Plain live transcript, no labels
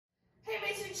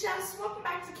amazing chefs, welcome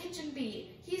back to Kitchen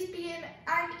B. He's B and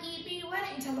I'm EB. Why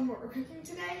don't you tell them what we're cooking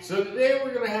today? So today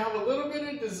we're going to have a little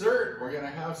bit of dessert. We're going to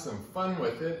have some fun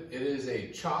with it. It is a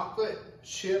chocolate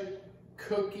chip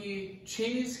cookie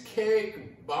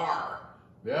cheesecake bar.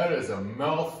 That is a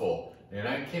mouthful, and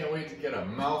I can't wait to get a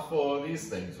mouthful of these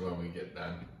things when we get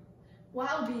done.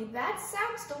 Wow, B, that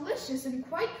sounds delicious and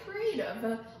quite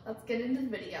creative. Let's get into the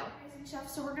video. Amazing chef,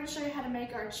 so we're going to show you how to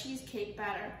make our cheesecake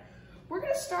batter. We're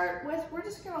going to start with, we're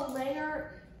just going to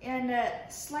layer in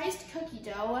sliced cookie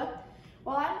dough.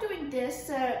 While I'm doing this,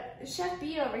 Chef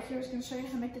B over here is going to show you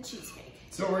how to make the cheesecake.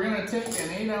 So we're going to take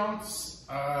an 8-ounce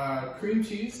cream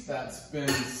cheese that's been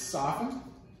softened.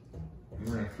 And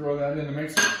we're going to throw that in the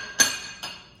mixer.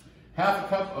 Half a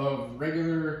cup of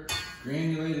regular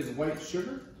granulated white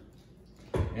sugar.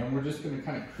 And we're just going to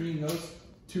kind of cream those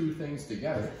two things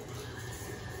together.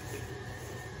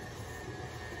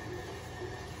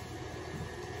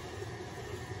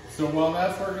 So while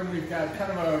that's working, we've got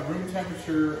kind of a room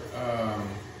temperature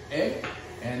egg,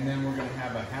 and then we're going to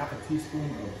have a half a teaspoon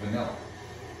of vanilla.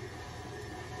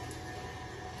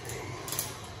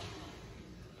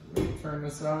 Turn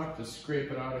this off, just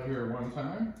scrape it out of here one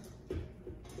time.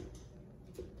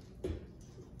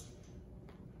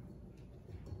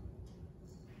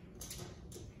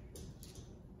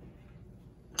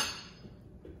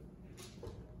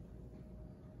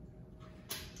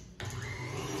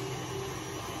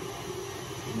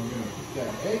 We're going to put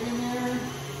that egg in there.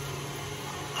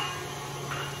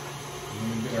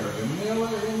 And get our vanilla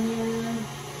in there.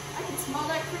 I can smell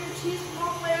that cream cheese from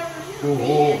all the way over here. Oh,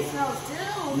 It smells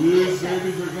delicious. these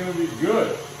babies are going to be good.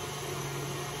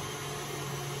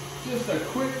 Just a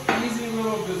quick, easy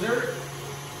little dessert.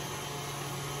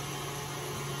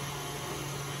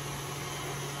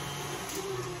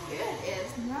 It is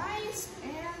nice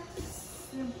and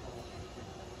simple.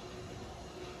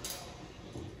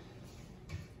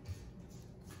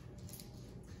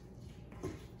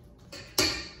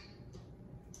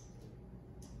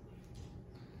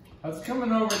 How's it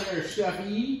coming over there, Chef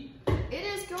E? It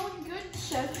is going good,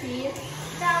 Chef B.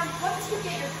 Now, once you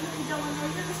get your cookie dough in there,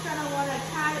 you're just going to want to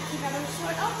tie it together so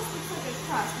it almost looks like a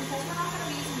crust, because we're not going to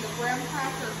be using the graham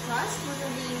cracker crust, we're going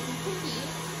to be using cookie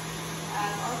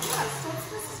as our crust. So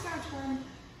this is going to turn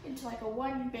into like a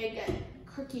one big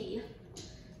cookie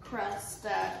crust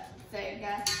thing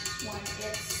when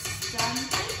it's done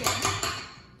baking.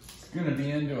 It's going to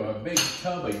be into a big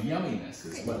tub of yumminess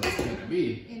is what it's going to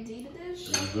be. Indeed it is,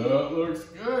 Chef. That looks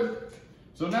good.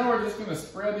 So now we're just going to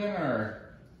spread in our,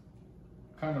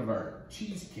 kind of our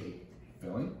cheesecake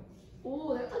filling.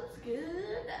 Oh, that looks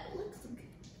good. That looks good.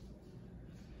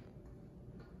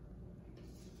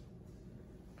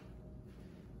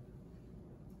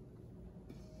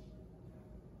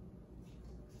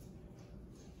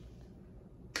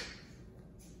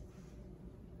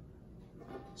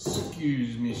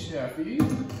 Excuse me, Chefy.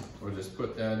 We'll just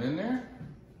put that in there.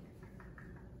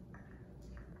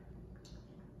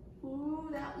 Ooh,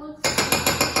 that looks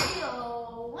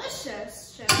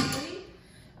delicious, Chefy.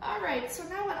 All right, so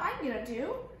now what I'm gonna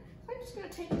do, I'm just gonna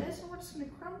take this and we're just gonna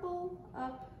crumble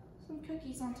up some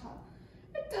cookies on top.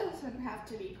 It doesn't have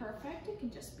to be perfect. It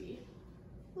can just be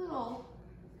little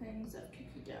things of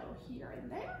cookie dough here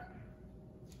and there.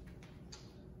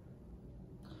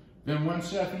 Then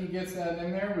once Chefy gets that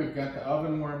in there, we've got the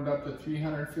oven warmed up to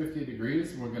 350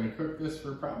 degrees. We're going to cook this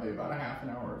for probably about a half an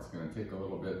hour. It's going to take a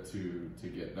little bit to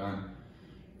get done.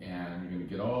 And you're going to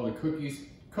get all the cookies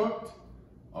cooked,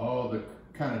 all the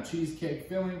kind of cheesecake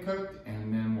filling cooked,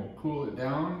 and then we'll cool it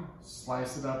down,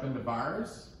 slice it up into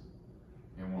bars,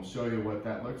 and we'll show you what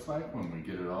that looks like when we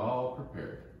get it all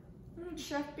prepared.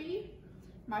 Chef B,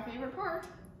 my favorite part.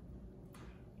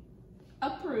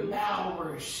 Approved. Now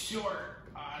we're short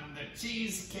on the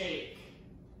cheesecake.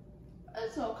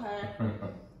 It's okay.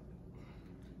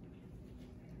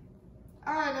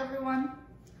 All right, everyone.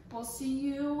 We'll see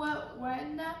you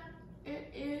when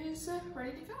it is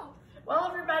ready to go. Well,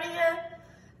 everybody,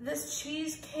 this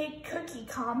cheesecake cookie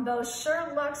combo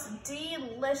sure looks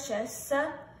delicious,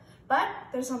 but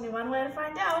there's only one way to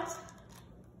find out.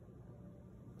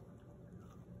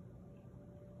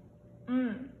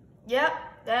 Yep,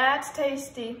 that's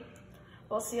tasty.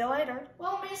 We'll see you later.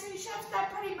 Well, amazing chefs,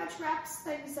 that pretty much wraps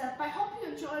things up. I hope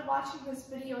you enjoyed watching this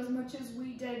video as much as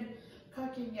we did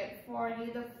cooking it for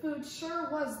you. The food sure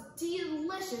was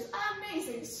delicious,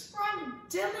 amazing,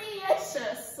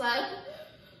 delicious.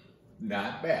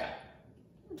 Not bad.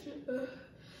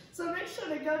 So make sure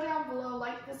to go down below,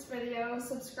 like this video,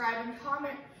 subscribe, and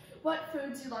comment what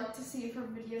foods you'd like to see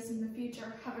from videos in the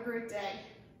future. Have a great day.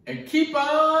 And keep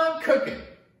on cooking.